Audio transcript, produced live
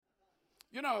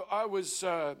You know, it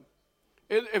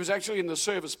was actually in the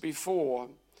service before,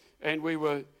 and we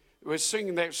were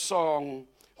singing that song,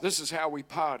 "This Is How We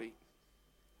Party."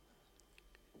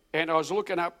 And I was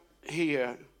looking up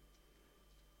here,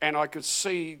 and I could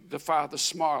see the Father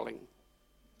smiling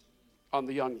on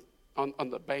the on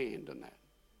the band and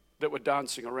that were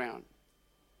dancing around.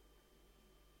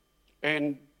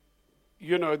 And,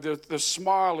 you know, the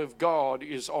smile of God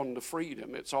is on the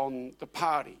freedom. It's on the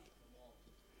party.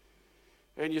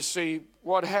 And you see,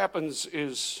 what happens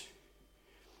is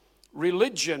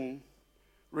religious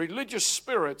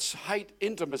spirits hate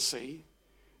intimacy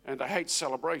and they hate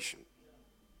celebration.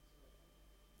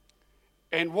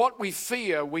 And what we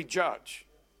fear, we judge.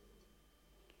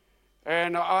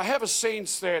 And I have a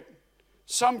sense that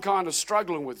some kind of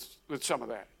struggling with some of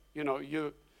that. You know,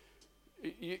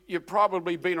 you've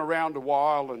probably been around a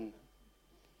while, and,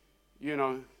 you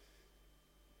know,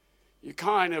 you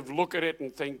kind of look at it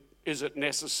and think, is it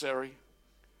necessary?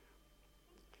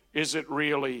 Is it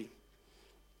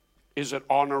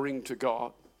honoring to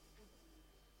God?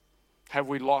 Have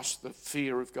we lost the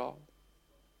fear of God?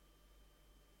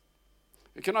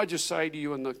 Can I just say to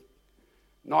you in the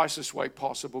nicest way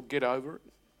possible, get over it.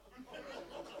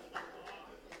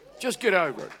 Just get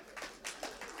over it.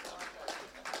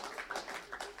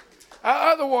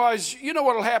 Otherwise, you know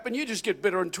what will happen? You just get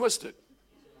bitter and twisted.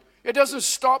 It doesn't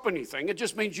stop anything. It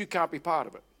just means you can't be part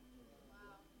of it.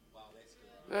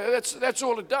 That's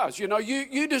all it does. You know,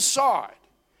 you decide.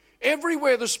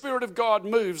 Everywhere the Spirit of God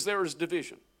moves, there is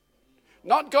division.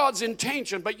 Not God's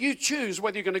intention, but you choose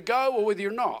whether you're going to go or whether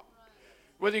you're not.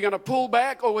 Whether you're going to pull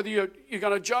back or whether you're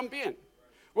going to jump in.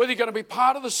 Whether you're going to be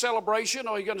part of the celebration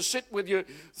or you're going to sit with your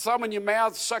thumb in your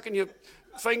mouth, sucking your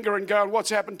finger and going, what's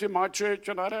happened to my church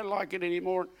and I don't like it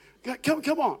anymore. Come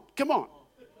on.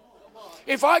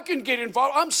 If I can get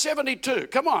involved, I'm 72.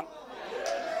 Come on.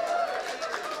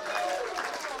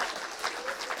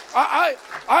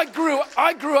 I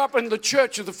grew up in the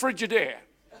church of the Frigidaire.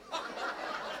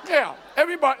 Yeah,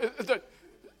 everybody.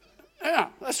 Yeah,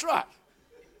 that's right.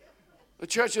 The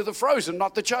church of the frozen,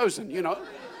 not the chosen, you know.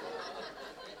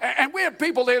 And we had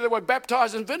people there that were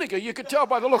baptized in vinegar. You could tell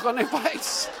by the look on their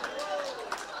face.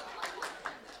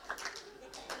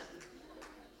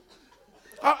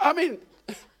 I mean,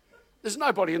 there's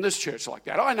nobody in this church like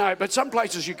that. I know, but some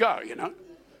places you go, you know.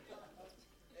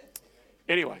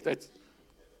 Anyway,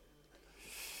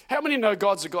 how many know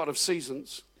God's a God of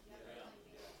seasons?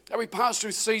 And we pass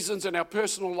through seasons in our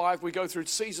personal life. We go through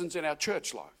seasons in our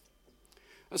church life.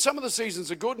 And some of the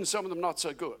seasons are good and some of them not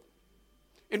so good.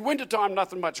 In wintertime,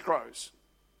 nothing much grows.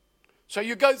 So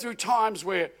you go through times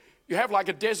where you have like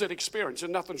a desert experience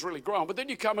and nothing's really growing. But then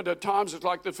you come into times it's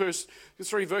like the first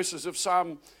 3 verses of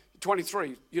Psalm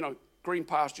 23. You know, green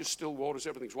pastures, still waters,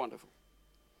 everything's wonderful.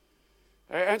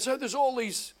 And so there's all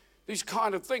these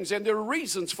kind of things. And there are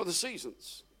reasons for the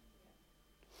seasons.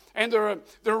 And there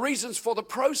are reasons for the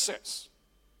process.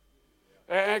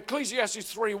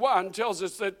 Ecclesiastes 3:1 tells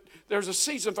us that there's a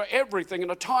season for everything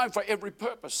and a time for every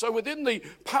purpose. So within the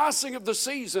passing of the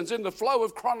seasons, in the flow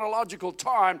of chronological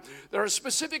time, there are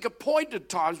specific appointed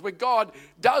times where God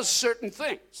does certain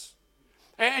things.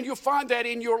 And you'll find that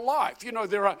in your life. You know,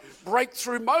 there are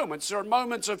breakthrough moments. There are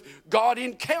moments of God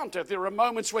encounter. There are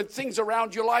moments when things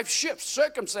around your life shift.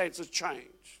 Circumstances change.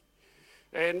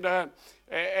 And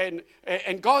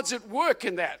God's at work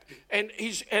in that, and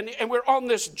we're on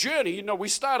this journey. You know,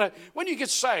 when you get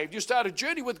saved, you start a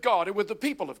journey with God and with the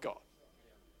people of God.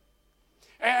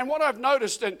 And what I've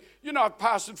noticed, and you know, I've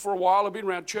pastored for a while. I've been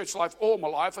around church life all my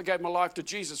life. I gave my life to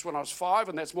Jesus when I was 5,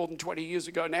 and that's more than 20 years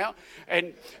ago now.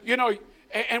 And you know,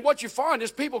 and what you find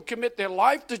is people commit their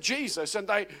life to Jesus, and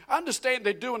they understand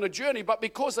they're doing a journey, but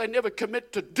because they never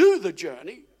commit to do the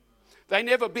journey, they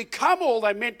never become all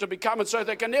they meant to become, and so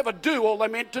they can never do all they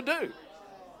meant to do.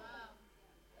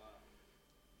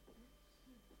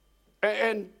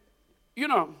 And you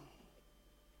know,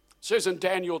 it says in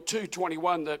Daniel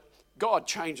 2:21 that God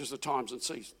changes the times and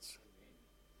seasons.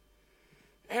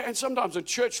 And sometimes in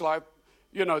church life,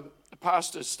 you know, the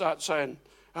pastors start saying,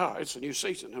 oh, it's a new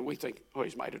season, and we think, oh,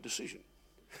 he's made a decision.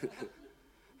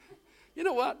 You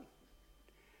know what?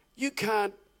 You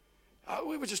can't.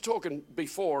 We were just talking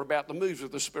before about the moves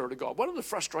of the Spirit of God. One of the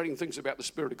frustrating things about the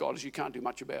Spirit of God is you can't do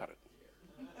much about it.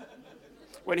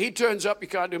 When he turns up, you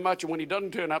can't do much, and when he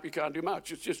doesn't turn up, you can't do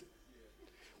much. It's just,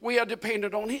 we are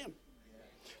dependent on him.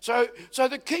 So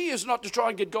the key is not to try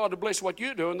and get God to bless what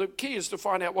you're doing. The key is to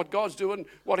find out what God's doing,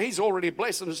 what he's already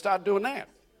blessed, and to start doing that.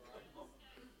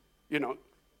 You know.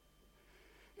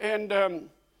 And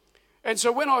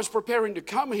so when I was preparing to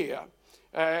come here,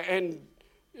 and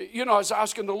you know, I was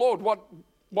asking the Lord,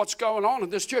 what's going on in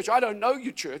this church. I don't know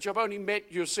your church. I've only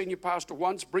met your senior pastor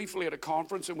once briefly at a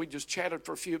conference, and we just chatted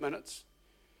for a few minutes.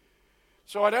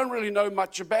 So I don't really know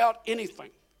much about anything,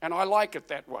 and I like it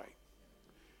that way,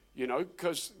 you know,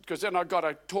 because then I've got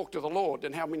to talk to the Lord,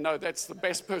 and how many know that's the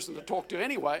best person to talk to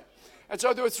anyway. And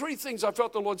so there were three things I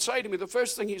felt the Lord say to me. The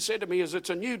first thing he said to me is, it's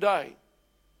a new day.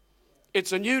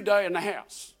 It's a new day in the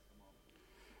house.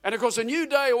 And of course, a new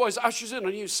day always ushers in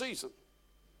a new season.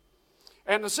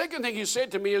 And the second thing he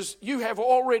said to me is, you have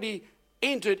already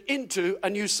entered into a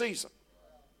new season.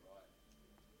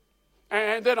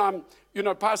 And then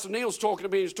Pastor Neil's talking to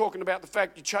me, he's talking about the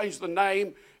fact you changed the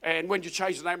name, and when you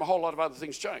change the name, a whole lot of other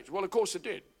things change. Well, of course it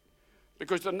did.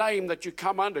 Because the name that you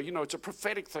come under, it's a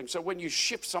prophetic thing. So when you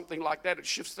shift something like that, it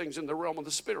shifts things in the realm of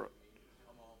the Spirit.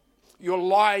 You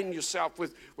align yourself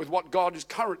with what God is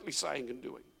currently saying and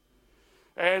doing.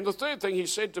 And the third thing he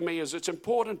said to me is, it's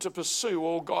important to pursue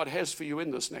all God has for you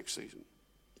in this next season.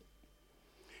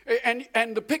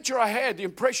 And the picture I had, the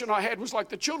impression I had, was like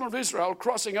the children of Israel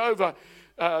crossing over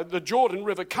the Jordan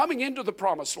River, coming into the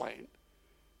promised land.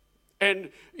 And,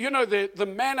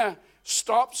 the manna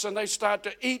stops and they start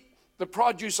to eat the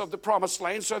produce of the promised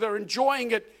land. So they're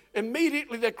enjoying it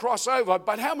immediately they cross over.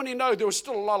 But how many know there was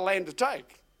still a lot of land to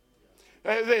take?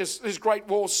 There's great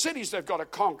walled cities they've got to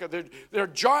conquer. There are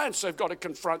giants they've got to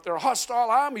confront. There are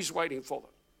hostile armies waiting for them.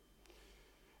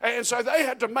 And so they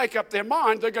had to make up their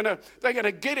mind. They're going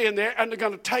to get in there and they're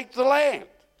going to take the land.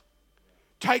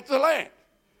 Take the land.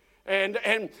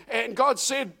 And God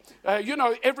said,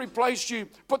 every place you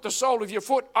put the sole of your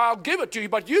foot, I'll give it to you,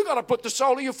 but you got to put the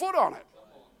sole of your foot on it.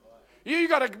 You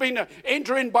got to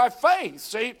enter in by faith,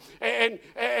 see? And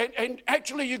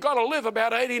actually you got to live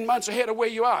about 18 months ahead of where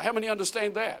you are. How many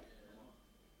understand that?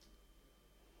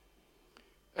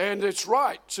 And it's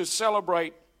right to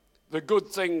celebrate the good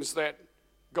things that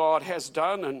God has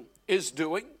done and is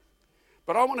doing.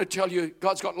 But I want to tell you,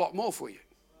 God's got a lot more for you.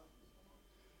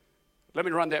 Let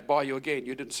me run that by you again.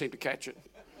 You didn't seem to catch it.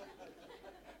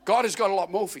 God has got a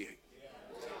lot more for you.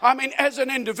 I mean, as an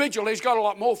individual, he's got a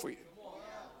lot more for you.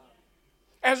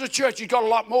 As a church, he's got a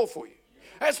lot more for you.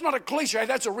 That's not a cliche,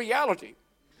 that's a reality.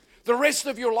 The rest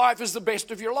of your life is the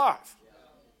best of your life.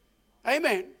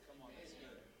 Amen.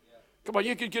 Come on,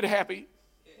 you can get happy.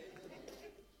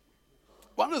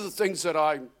 One of the things that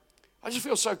I just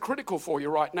feel so critical for you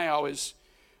right now is,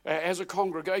 as a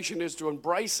congregation, is to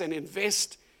embrace and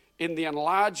invest in the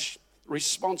enlarged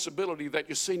responsibility that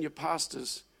your senior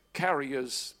pastors carry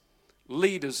as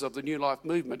leaders of the New Life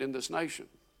movement in this nation.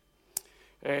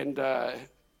 And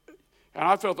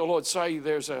I felt the Lord say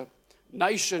there's a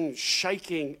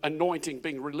nation-shaking anointing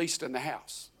being released in the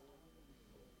house.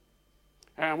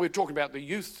 And we're talking about the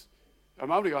youth a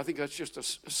moment ago. I think that's just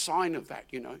a sign of that,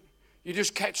 You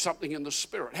just catch something in the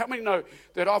Spirit. How many know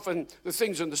that often the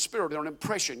things in the Spirit are an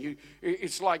impression?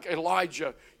 It's like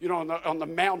Elijah, on the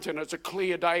mountain. It's a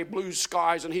clear day, blue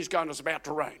skies, and he's going, it's about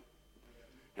to rain.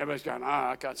 Everybody's going,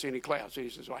 I can't see any clouds. He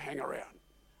says, hang around,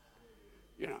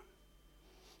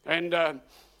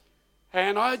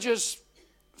 And I just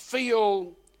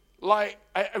feel like,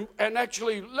 and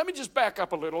actually, let me just back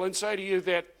up a little and say to you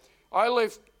that I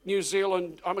left New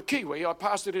Zealand. I'm a Kiwi. I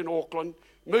pastored in Auckland,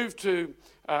 moved to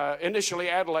initially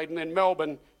Adelaide and then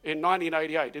Melbourne in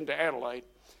 1988 into Adelaide.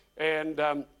 And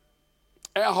our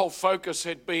whole focus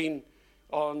had been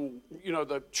on,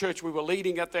 the church we were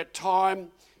leading at that time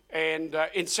and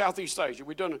in Southeast Asia.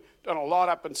 We'd done a lot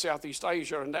up in Southeast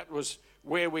Asia, and that was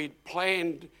where we'd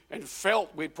planned and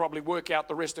felt we'd probably work out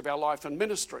the rest of our life in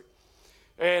ministry.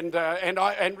 And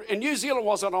New Zealand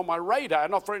wasn't on my radar,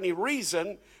 not for any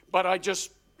reason, but it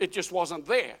just wasn't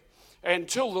there.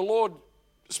 Until the Lord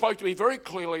spoke to me very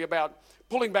clearly about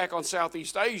pulling back on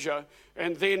Southeast Asia,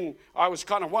 and then I was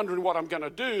kind of wondering what I'm going to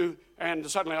do, and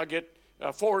suddenly I get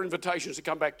 4 invitations to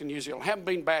come back to New Zealand. Haven't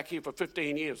been back here for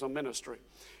 15 years on ministry.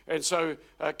 And so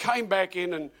came back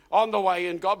in, and on the way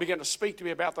in, God began to speak to me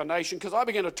about the nation, because I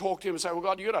began to talk to him and say, well,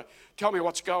 God, you got to tell me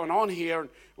what's going on here, and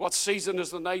what season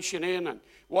is the nation in, and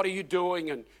what are you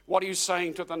doing, and what are you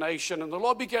saying to the nation? And the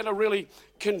Lord began to really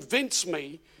convince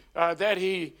me that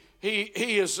he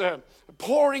is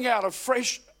pouring out a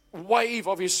fresh wave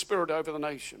of his Spirit over the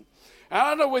nation. And I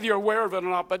don't know whether you're aware of it or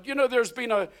not, but there's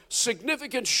been a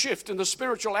significant shift in the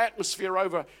spiritual atmosphere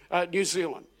over New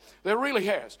Zealand. There really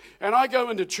has. And I go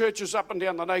into churches up and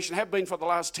down the nation, have been for the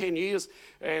last 10 years,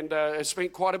 and have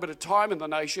spent quite a bit of time in the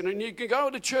nation. And you can go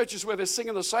into churches where they're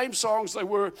singing the same songs they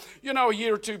were, a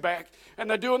year or two back, and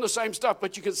they're doing the same stuff,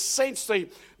 but you can sense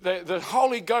the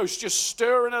Holy Ghost just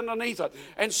stirring underneath it.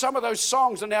 And some of those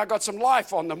songs have now got some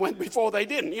life on them when before they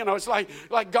didn't. It's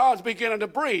like God's beginning to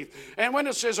breathe. And when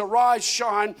it says, arise,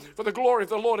 shine, for the glory of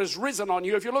the Lord has risen on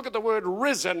you, if you look at the word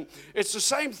risen, it's the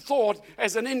same thought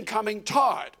as an incoming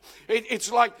tide.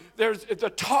 It's like there's the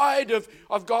tide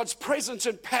of God's presence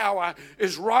and power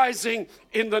is rising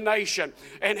in the nation.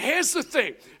 And here's the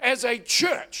thing, as a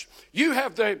church, you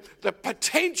have the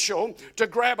potential to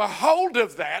grab a hold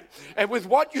of that, and with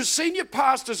what your senior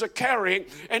pastors are carrying,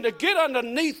 and to get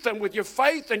underneath them with your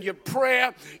faith and your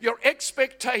prayer, your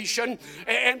expectation,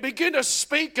 and begin to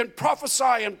speak and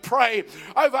prophesy and pray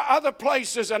over other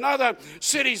places and other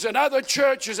cities and other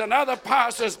churches and other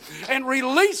pastors, and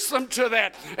release them to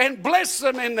that and bless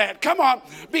them in that. Come on,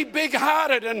 be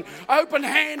big-hearted and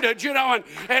open-handed,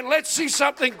 and let's see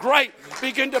something great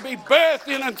begin to be birthed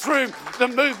in and through the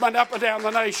movement up and down the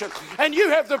nation. And you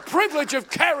have the privilege of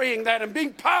carrying that and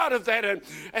being part of that and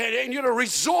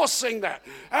resourcing that.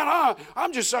 And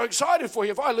I'm just so excited for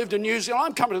you. If I lived in New Zealand,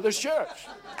 I'm coming to this church.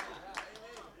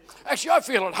 Actually, I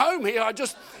feel at home here. I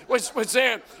just was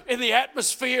there in the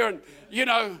atmosphere, and,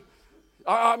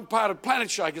 I'm part of Planet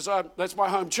Shakers. That's my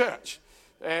home church.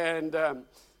 And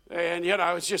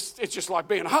it's just like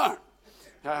being home.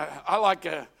 I like,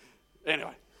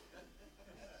 anyway.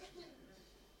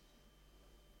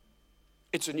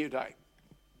 It's a new day.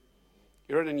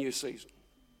 You're in a new season.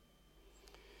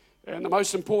 And the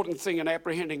most important thing in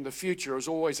apprehending the future is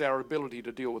always our ability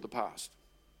to deal with the past.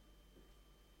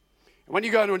 And when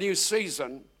you go into a new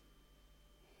season,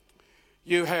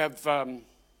 you have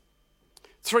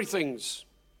three things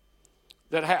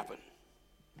that happen.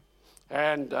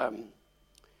 And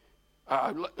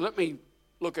let me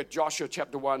look at Joshua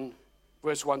chapter 1,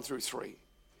 verse 1 through 3.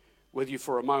 With you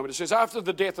for a moment. It says, after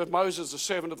the death of Moses, the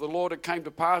servant of the Lord, it came to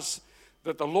pass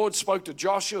that the Lord spoke to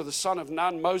Joshua, the son of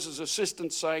Nun, Moses'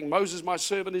 assistant, saying, Moses, my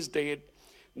servant, is dead.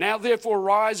 Now therefore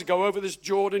rise, go over this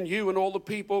Jordan, you and all the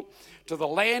people, to the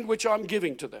land which I'm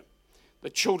giving to them, the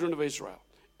children of Israel.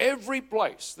 Every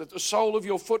place that the sole of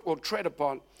your foot will tread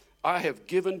upon, I have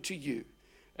given to you,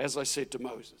 as I said to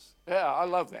Moses. Yeah, I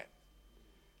love that.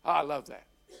 I love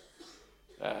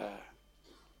that.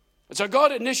 And so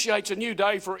God initiates a new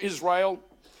day for Israel,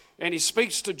 and he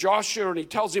speaks to Joshua, and he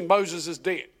tells him Moses is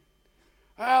dead.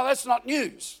 Well, that's not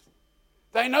news.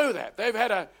 They know that. They've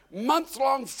had a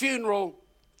month-long funeral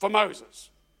for Moses.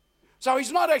 So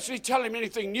he's not actually telling him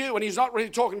anything new, and he's not really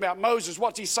talking about Moses.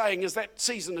 What he's saying is that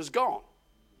season is gone.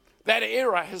 That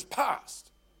era has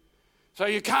passed. So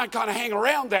you can't kind of hang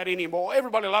around that anymore.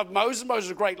 Everybody loved Moses. Moses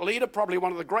is a great leader, probably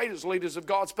one of the greatest leaders of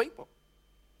God's people.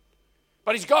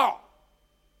 But he's gone.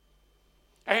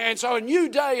 And so a new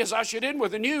day is ushered in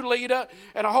with a new leader,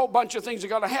 and a whole bunch of things are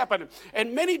going to happen.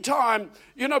 And many times,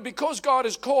 because God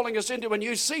is calling us into a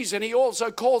new season, he also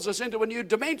calls us into a new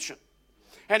dimension.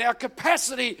 And our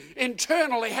capacity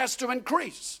internally has to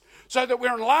increase, so that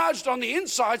we're enlarged on the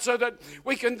inside, so that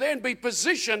we can then be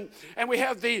positioned and we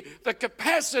have the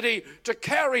capacity to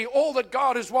carry all that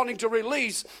God is wanting to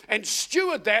release and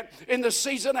steward that in the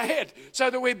season ahead, so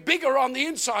that we're bigger on the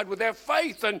inside with our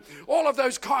faith and all of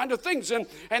those kind of things. And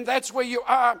that's where you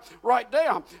are right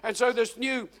now. And so this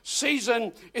new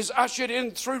season is ushered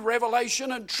in through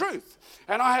revelation and truth.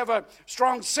 And I have a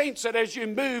strong sense that as you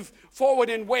move forward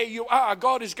in where you are,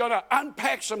 God is going to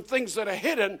unpack some things that are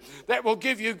hidden that will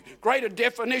give you greater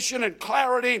definition and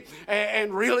clarity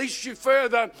and release you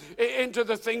further into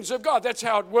the things of God. That's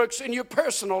how it works in your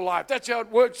personal life. That's how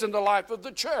it works in the life of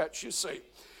the church, you see.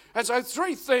 And so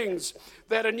three things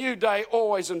that a new day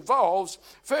always involves.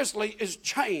 Firstly is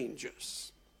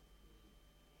changes.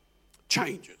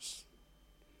 Changes.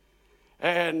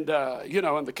 And,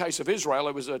 in the case of Israel,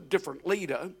 it was a different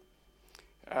leader.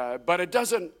 But it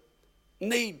doesn't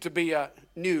need to be a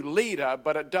new leader,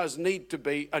 but it does need to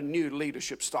be a new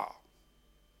leadership style.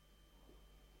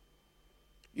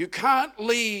 You can't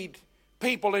lead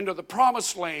people into the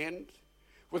promised land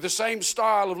with the same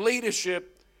style of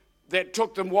leadership that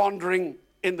took them wandering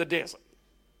in the desert.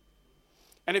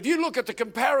 And if you look at the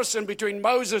comparison between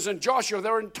Moses and Joshua,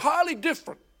 they're entirely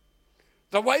different.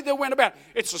 The way they went about it.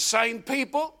 It's the same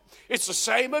people. It's the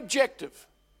same objective.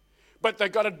 But they've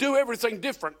got to do everything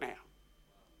different now.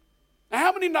 Now,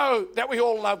 how many know that we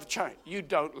all love change? You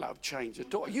don't love change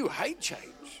at all. You hate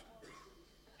change.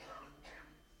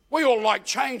 We all like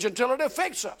change until it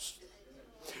affects us.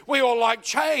 We all like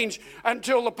change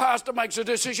until the pastor makes a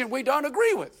decision we don't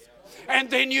agree with. And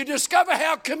then you discover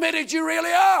how committed you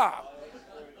really are.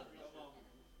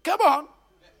 Come on.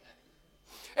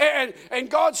 And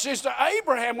God says to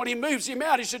Abraham when he moves him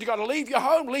out, he said, you've got to leave your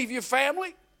home, leave your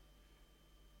family.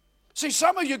 See,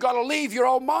 some of you got to leave your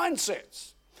old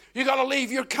mindsets. You've got to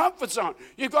leave your comfort zone.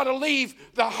 You've got to leave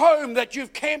the home that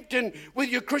you've camped in with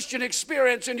your Christian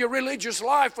experience and your religious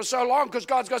life for so long because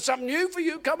God's got something new for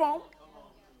you. Come on.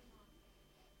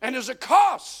 And there's a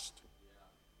cost.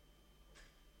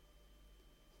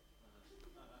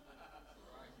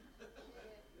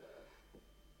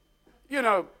 You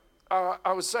know,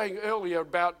 I was saying earlier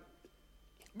about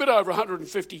a bit over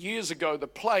 150 years ago, the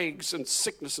plagues and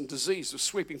sickness and disease were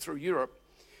sweeping through Europe.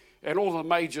 And all the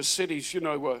major cities, you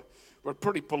know, were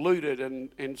pretty polluted.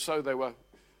 And so they were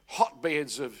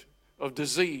hotbeds of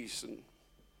disease.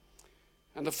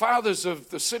 And the fathers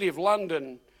of the city of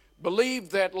London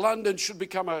believed that London should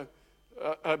become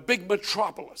a big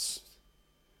metropolis.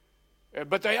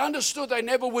 But they understood they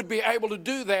never would be able to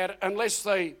do that unless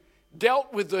they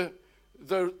dealt with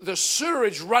the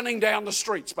sewage running down the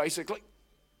streets, basically.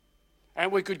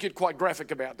 And we could get quite graphic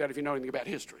about that if you know anything about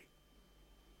history.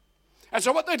 And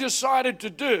so what they decided to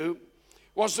do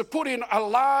was to put in a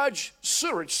large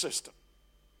sewage system.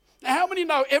 Now, how many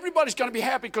know everybody's going to be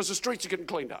happy because the streets are getting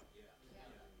cleaned up?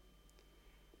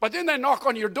 But then they knock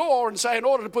on your door and say, in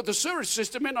order to put the sewage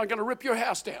system in, I'm going to rip your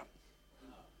house down.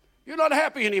 You're not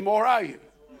happy anymore, are you?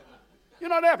 You're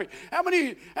not happy. How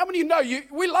many know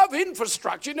we love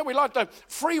infrastructure? You know, we like the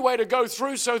freeway to go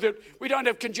through so that we don't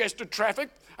have congested traffic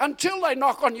until they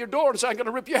knock on your door and say, I'm going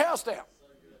to rip your house down.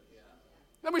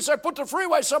 Then we say, put the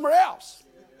freeway somewhere else.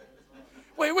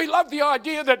 We love the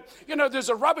idea that, you know, there's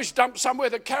a rubbish dump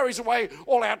somewhere that carries away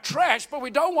all our trash, but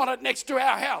we don't want it next to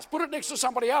our house. Put it next to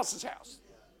somebody else's house.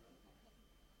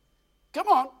 Come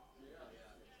on.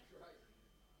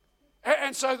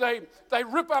 And so they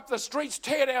rip up the streets,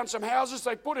 tear down some houses.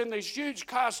 They put in these huge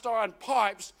cast iron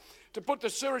pipes to put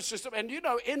the sewage system. And you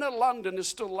know, inner London is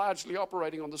still largely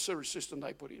operating on the sewage system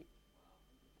they put in.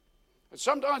 And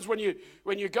sometimes when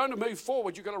you're going to move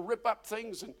forward, you've got to rip up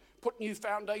things and put new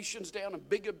foundations down and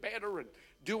bigger, better, and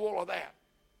do all of that.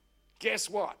 Guess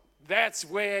what? That's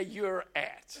where you're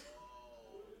at.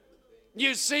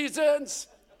 New seasons,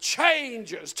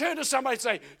 changes. Turn to somebody and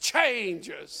say,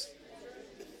 changes.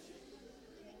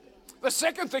 The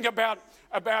second thing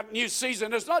about new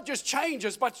season is not just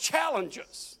changes, but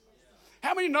challenges.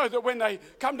 How many know that when they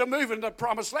come to move into the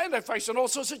promised land, they're facing all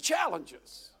sorts of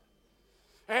challenges?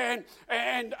 And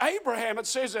Abraham, it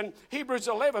says in Hebrews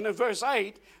 11 and verse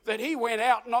 8, that he went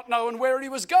out not knowing where he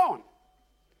was going.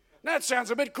 Now, that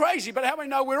sounds a bit crazy, but how many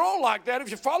know we're all like that? If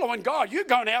you're following God, you're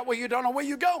going out where you don't know where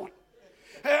you're going.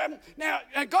 Now,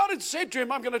 God had said to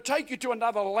him, I'm going to take you to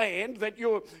another land that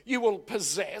you will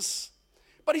possess.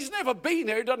 But he's never been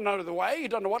there. He doesn't know the way. He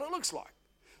doesn't know what it looks like.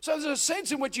 So there's a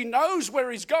sense in which he knows where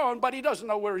he's going, but he doesn't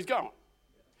know where he's going.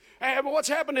 But what's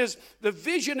happened is the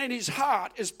vision in his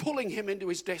heart is pulling him into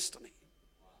his destiny.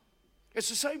 It's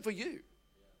the same for you.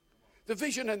 The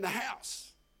vision in the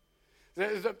house,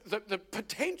 the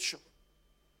potential,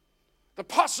 the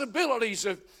possibilities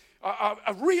of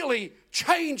really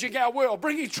changing our world,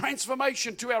 bringing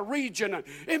transformation to our region and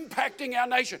impacting our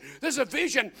nation. There's a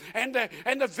vision, and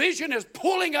the vision is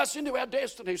pulling us into our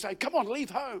destiny, saying, come on, leave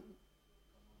home.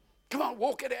 Come on,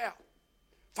 walk it out.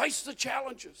 Face the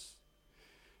challenges.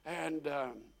 And,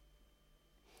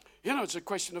 it's a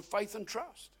question of faith and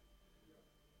trust.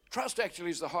 Trust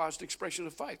actually is the highest expression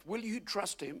of faith. Will you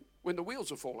trust him when the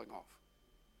wheels are falling off?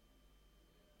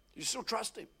 You still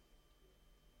trust him?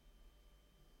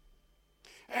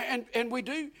 And we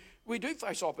do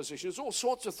face opposition. There's all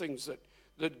sorts of things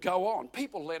that go on.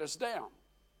 People let us down.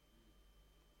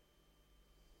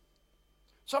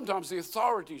 Sometimes the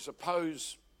authorities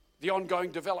oppose the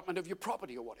ongoing development of your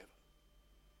property or whatever.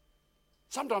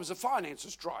 Sometimes the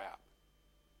finances dry up.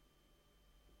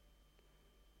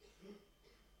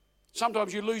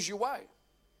 Sometimes you lose your way.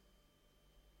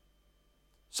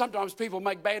 Sometimes people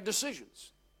make bad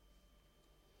decisions.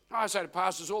 I say to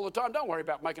pastors all the time, don't worry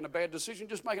about making a bad decision,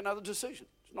 just make another decision.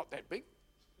 It's not that big.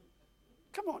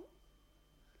 Come on.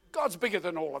 God's bigger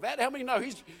than all of that. How many know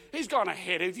he's gone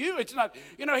ahead of you? It's not,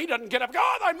 he doesn't get up and go,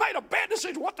 oh, they made a bad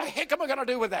decision. What the heck am I going to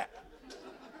do with that?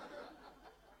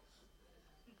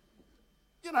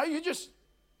 You just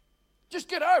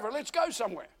get over it. Let's go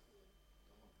somewhere.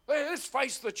 Let's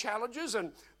face the challenges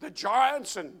and the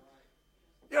giants and,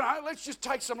 let's just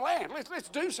take some land. Let's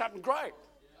do something great.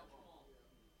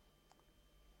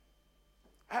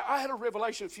 I had a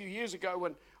revelation a few years ago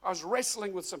when I was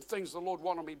wrestling with some things the Lord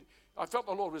wanted me. I felt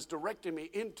the Lord was directing me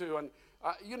into, and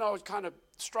I was kind of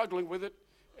struggling with it.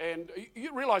 And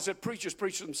you realize that preachers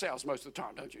preach themselves most of the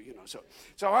time, don't you?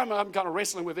 So I'm kind of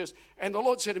wrestling with this. And the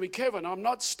Lord said to me, Kevin, I'm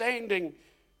not standing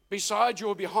beside you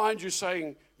or behind you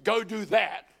saying, go do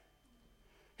that.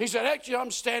 He said, actually,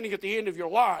 I'm standing at the end of your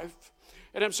life.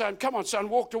 And I'm saying, come on, son,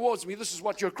 walk towards me. This is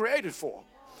what you're created for.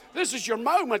 This is your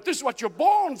moment. This is what you're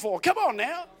born for. Come on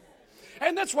now.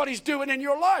 And that's what he's doing in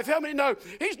your life. How many know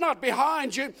he's not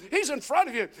behind you? He's in front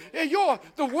of you.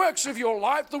 The works of your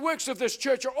life, the works of this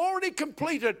church are already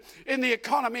completed in the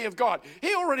economy of God.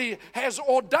 He already has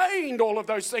ordained all of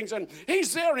those things. And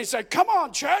he's there and he said, come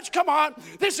on, church, come on.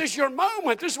 This is your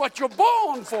moment. This is what you're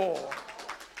born for.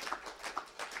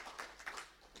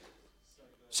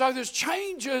 So there's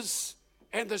changes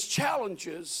and there's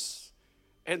challenges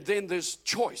and then there's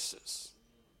choices.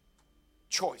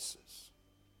 Choices.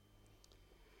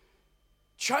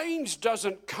 Change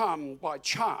doesn't come by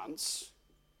chance,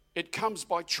 it comes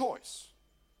by choice.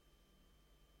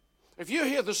 If you're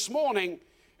here this morning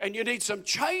and you need some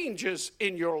changes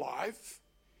in your life,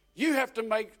 you have to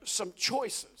make some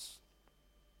choices.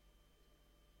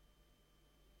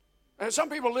 And some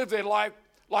people live their life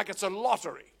like it's a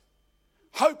lottery,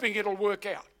 hoping it'll work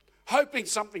out, hoping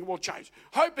something will change,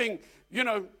 hoping,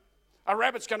 a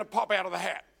rabbit's going to pop out of the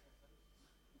hat.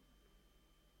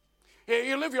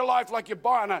 You live your life like you're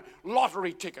buying a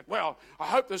lottery ticket. Well, I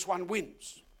hope this one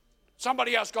wins.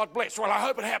 Somebody else got blessed. Well, I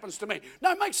hope it happens to me.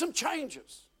 No, make some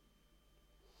changes.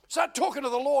 Start talking to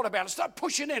the Lord about it. Start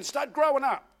pushing in. Start growing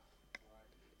up.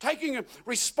 Taking a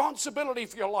responsibility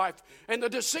for your life and the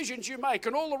decisions you make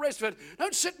and all the rest of it.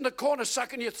 Don't sit in the corner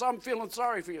sucking your thumb feeling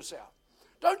sorry for yourself.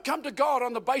 Don't come to God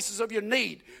on the basis of your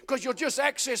need, because you'll just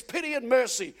access pity and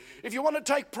mercy. If you want to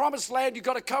take promised land, you've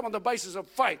got to come on the basis of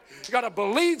faith. You've got to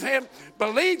believe him,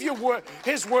 believe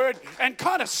his word, and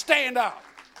kind of stand up.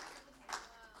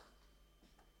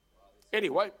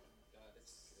 Anyway,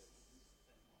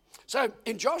 so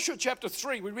in Joshua chapter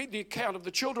 3, we read the account of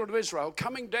the children of Israel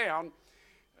coming down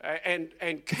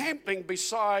and camping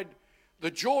beside the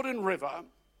Jordan River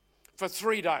for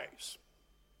 3 days.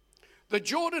 The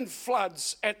Jordan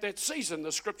floods at that season,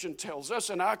 the scripture tells us,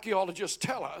 and archaeologists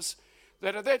tell us,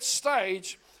 that at that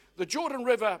stage, the Jordan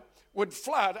River would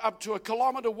flood up to 1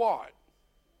 kilometer wide.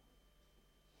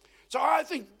 So I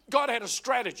think God had a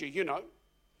strategy,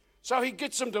 So he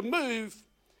gets them to move,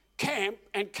 camp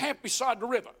beside the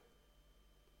river.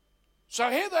 So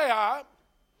here they are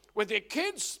with their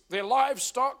kids, their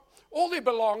livestock, all their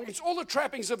belongings, all the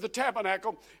trappings of the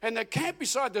tabernacle, and they camp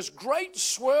beside this great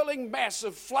swirling mass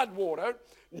of floodwater,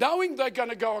 knowing they're going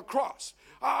to go across.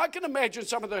 I can imagine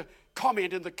some of the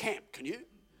comment in the camp, can you?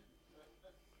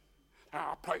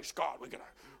 Praise God, we're going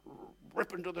to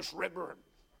rip into this river.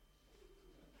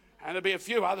 And there'll be a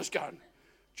few others going,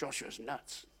 Joshua's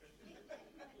nuts.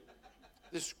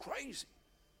 This is crazy.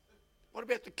 What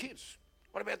about the kids?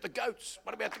 What about the goats?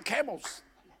 What about the camels?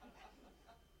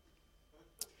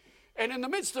 And in the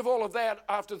midst of all of that,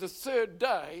 after the third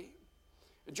day,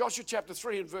 in Joshua chapter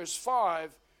 3 and verse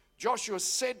 5, Joshua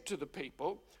said to the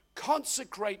people,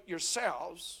 consecrate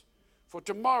yourselves, for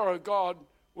tomorrow God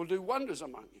will do wonders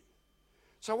among you.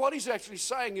 So what he's actually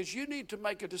saying is you need to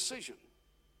make a decision.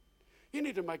 You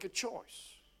need to make a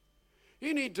choice.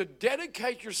 You need to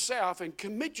dedicate yourself and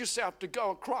commit yourself to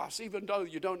go across, even though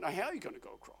you don't know how you're going to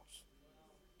go across.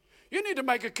 You need to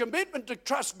make a commitment to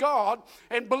trust God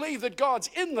and believe that God's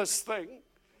in this thing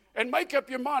and make up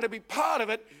your mind to be part of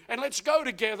it, and let's go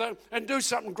together and do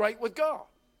something great with God.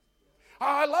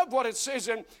 I love what it says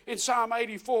in Psalm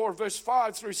 84, verse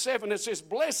 5 through 7. It says,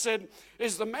 blessed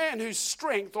is the man whose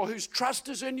strength or whose trust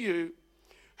is in you,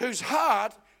 whose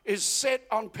heart is set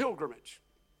on pilgrimage.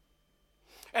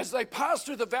 As they pass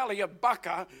through the valley of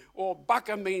Baca, or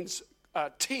Baca means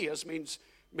tears,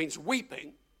 means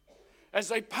weeping. As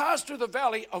they pass through the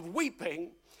valley of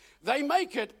weeping, they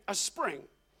make it a spring.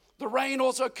 The rain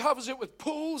also covers it with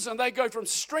pools, and they go from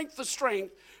strength to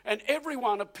strength, and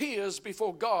everyone appears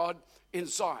before God in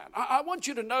Zion. I want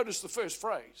you to notice the first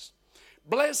phrase.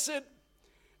 Blessed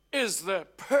is the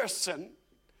person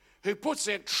who puts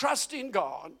their trust in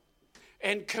God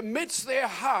and commits their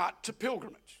heart to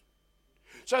pilgrimage.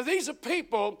 So these are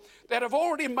people that have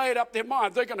already made up their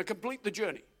mind they're going to complete the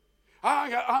journey.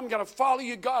 I'm going to follow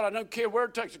you, God. I don't care where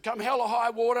it takes. Come hell or high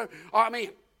water, I'm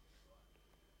in.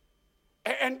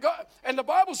 And the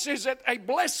Bible says that a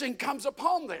blessing comes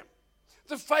upon them.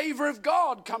 The favor of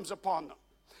God comes upon them.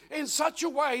 in such a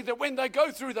way that when they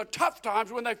go through the tough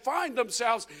times, when they find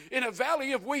themselves in a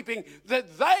valley of weeping,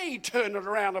 that they turn it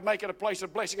around and make it a place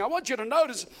of blessing. I want you to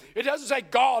notice it doesn't say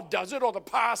God does it or the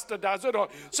pastor does it or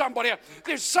somebody else.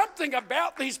 There's something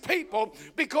about these people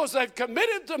because they've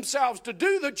committed themselves to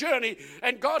do the journey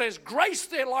and God has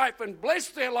graced their life and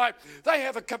blessed their life. They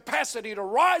have a capacity to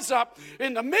rise up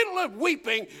in the middle of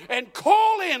weeping and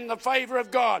call in the favor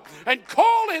of God and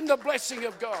call in the blessing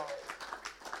of God.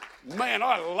 Man,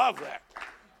 I love that.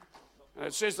 And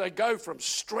it says they go from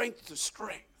strength to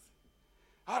strength.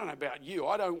 I don't know about you.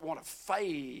 I don't want to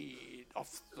fade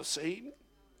off the scene.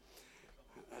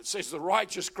 It says the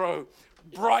righteous grow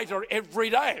brighter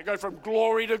every day. They go from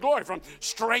glory to glory, from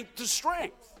strength to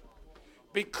strength.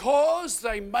 Because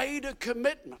they made a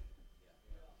commitment.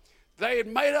 They had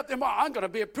made up their mind, I'm going to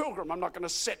be a pilgrim. I'm not going to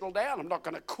settle down. I'm not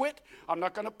going to quit. I'm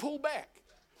not going to pull back.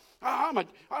 I'm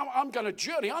going to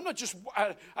journey. I'm not just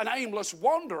an aimless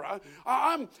wanderer.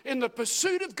 I'm in the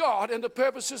pursuit of God and the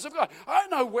purposes of God. I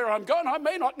know where I'm going. I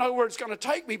may not know where it's going to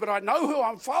take me, but I know who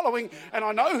I'm following and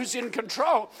I know who's in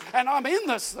control and I'm in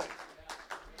this thing.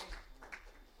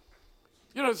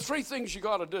 You know, the three things you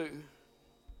got to do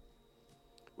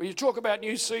when you talk about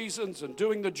new seasons and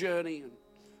doing the journey and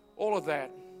all of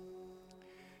that,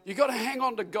 you got to hang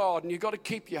on to God and you got to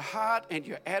keep your heart and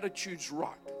your attitudes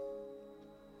right.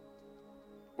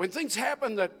 When things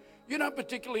happen that you don't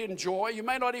particularly enjoy, you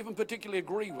may not even particularly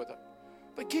agree with it,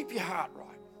 but keep your heart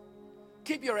right.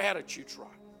 Keep your attitudes right.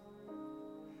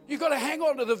 You've got to hang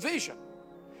on to the vision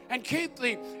and keep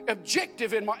the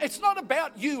objective in mind. It's not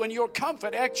about you and your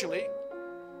comfort, actually.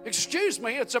 Excuse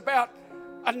me, it's about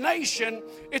a nation.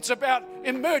 It's about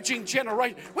emerging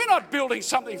generation. We're not building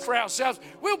something for ourselves.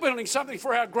 We're building something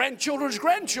for our grandchildren's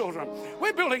grandchildren.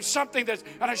 We're building something that's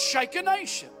going to shake a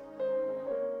nation.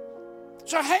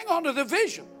 So hang on to the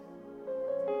vision.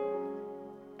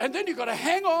 And then you've got to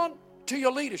hang on to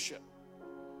your leadership.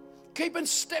 Keep in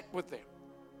step with them.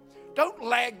 Don't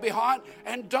lag behind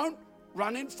and don't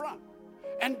run in front.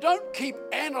 And don't keep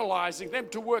analyzing them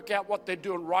to work out what they're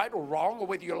doing right or wrong or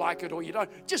whether you like it or you don't.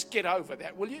 Just get over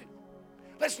that, will you?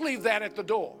 Let's leave that at the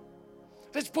door.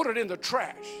 Let's put it in the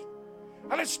trash.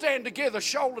 And let's stand together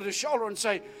shoulder to shoulder and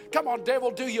say, come on, devil,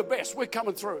 do your best. We're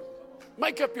coming through.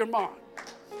 Make up your mind.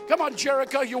 Come on,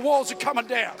 Jericho, your walls are coming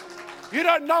down. You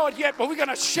don't know it yet, but we're going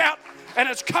to shout and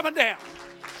it's coming down.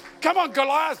 Come on,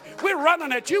 Goliath, we're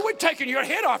running at you. We're taking your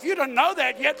head off. You don't know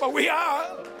that yet, but we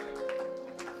are.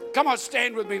 Come on,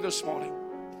 stand with me this morning.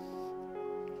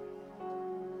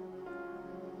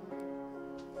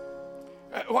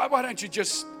 Why don't you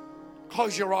just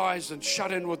close your eyes and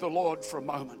shut in with the Lord for a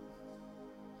moment?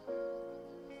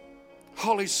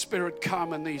 Holy Spirit,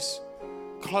 come in these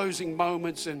closing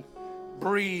moments and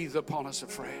breathe upon us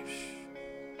afresh.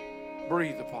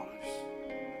 Breathe upon us.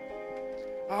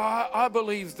 I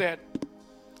believe that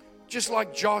just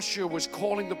like Joshua was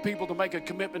calling the people to make a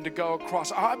commitment to go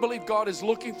across, I believe God is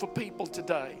looking for people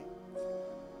today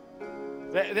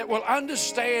that will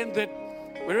understand that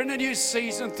we're in a new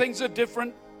season, things are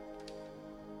different.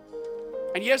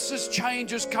 And yes, there's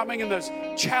changes coming and there's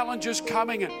challenges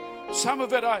coming, and some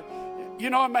of it I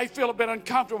may feel a bit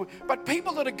uncomfortable, but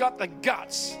people that have got the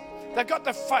guts, they've got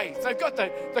the faith, they've got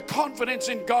the confidence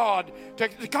in God to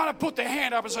kind of put their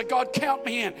hand up and say, God, count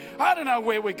me in. I don't know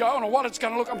where we're going or what it's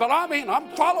going to look like, but I'm in. I'm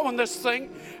following this thing,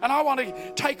 and I want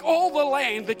to take all the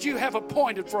land that you have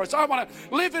appointed for us. I want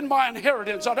to live in my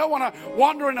inheritance. I don't want to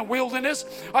wander in the wilderness.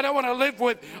 I don't want to live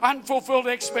with unfulfilled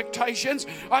expectations.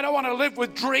 I don't want to live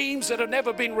with dreams that have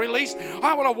never been released.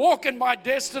 I want to walk in my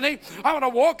destiny. I want to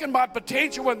walk in my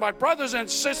potential with my brothers and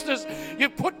sisters. You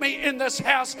put me in this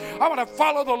house. I want to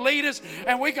follow the lead.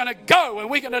 And we're going to go and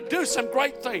we're going to do some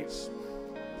great things.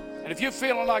 And if you're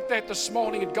feeling like that this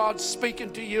morning and God's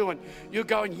speaking to you and you're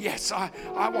going, yes, I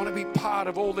want to be part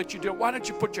of all that you do, why don't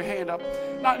you put your hand up?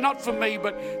 Not for me,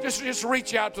 but just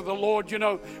reach out to the Lord. You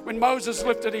know, when Moses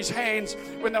lifted his hands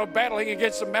when they were battling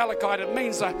against the Amalekite, it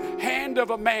means the hand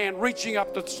of a man reaching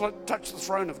up to touch the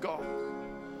throne of God.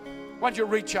 Why don't you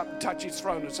reach up and touch his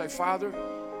throne and say, Father,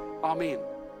 I'm in.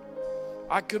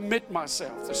 I commit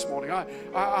myself this morning.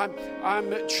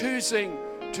 I'm choosing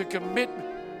to commit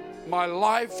my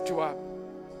life to a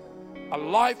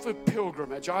life of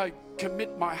pilgrimage. I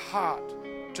commit my heart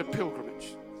to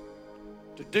pilgrimage,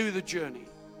 to do the journey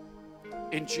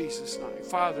in Jesus' name.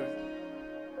 Father,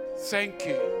 thank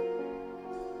you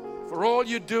for all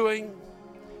you're doing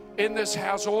in this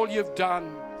house, all you've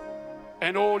done,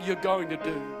 and all you're going to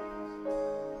do.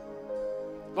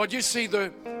 Lord, you see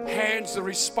the hands, the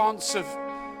response of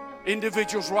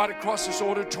individuals right across this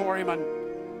auditorium, and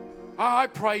I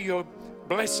pray your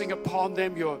blessing upon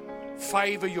them, your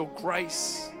favor, your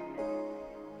grace.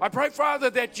 I pray, Father,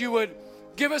 that you would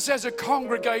give us as a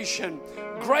congregation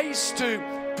grace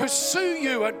to pursue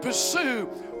you and pursue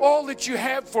all that you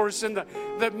have for us in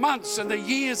the months and the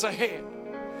years ahead.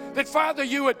 That, Father,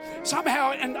 you would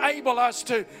somehow enable us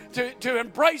to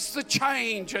embrace the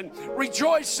change and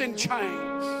rejoice in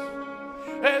change.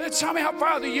 That somehow,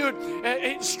 Father, you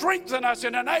would strengthen us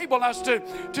and enable us to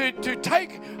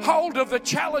take hold of the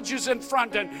challenges in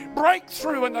front and break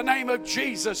through in the name of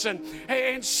Jesus and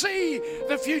see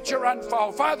the future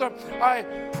unfold. Father, I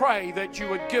pray that you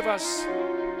would give us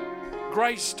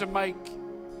grace to make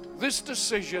this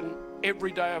decision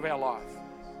every day of our life.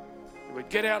 We would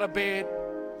get out of bed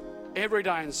every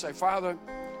day and say, Father,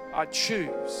 I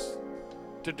choose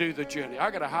to do the journey.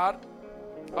 I got a heart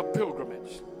of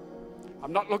pilgrimage.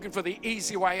 I'm not looking for the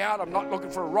easy way out. I'm not looking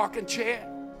for a rocking chair.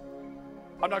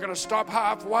 I'm not going to stop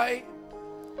halfway.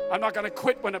 I'm not going to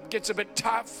quit when it gets a bit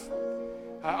tough.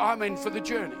 I'm in for the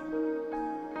journey.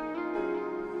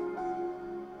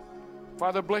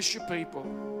 Father, bless your people.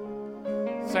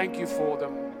 Thank you for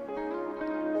them.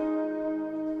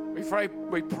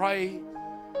 We pray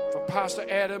for Pastor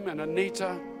Adam and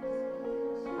Anita.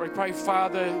 We pray,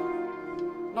 Father,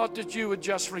 not that you would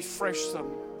just refresh them,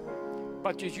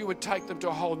 but that you would take them to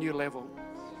a whole new level.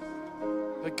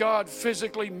 That God,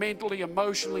 physically, mentally,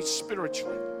 emotionally,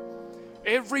 spiritually,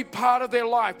 every part of their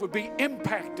life would be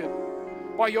impacted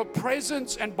by your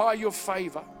presence and by your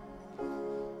favor.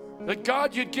 That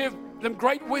God, you'd give them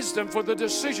great wisdom for the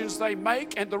decisions they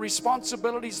make and the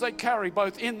responsibilities they carry,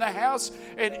 both in the house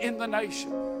and in the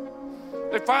nation.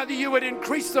 That, Father, you would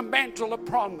increase the mantle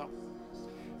upon them.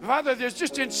 Father, there's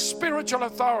just in spiritual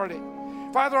authority.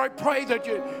 Father, I pray that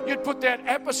you'd put that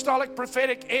apostolic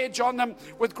prophetic edge on them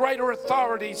with greater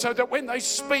authority, so that when they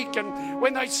speak and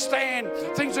when they stand,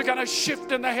 things are going to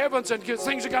shift in the heavens, and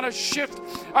things are going to shift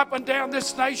up and down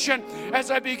this nation as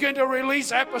they begin to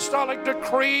release apostolic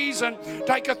decrees and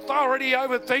take authority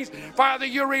over things. Father,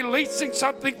 you're releasing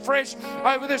something fresh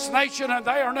over this nation, and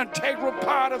they are an integral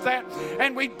part of that,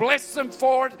 and we bless them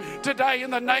for it today in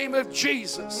the name of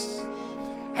Jesus.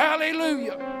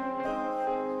 Hallelujah.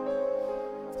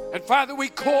 And Father, we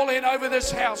call in over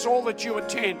this house all that you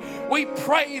attend. We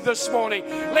pray this morning,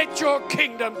 let your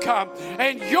kingdom come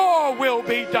and your will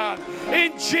be done.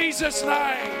 In Jesus'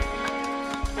 name.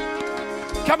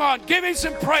 Come on, give him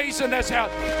some praise in this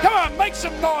house. Come on, make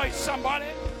some noise, somebody.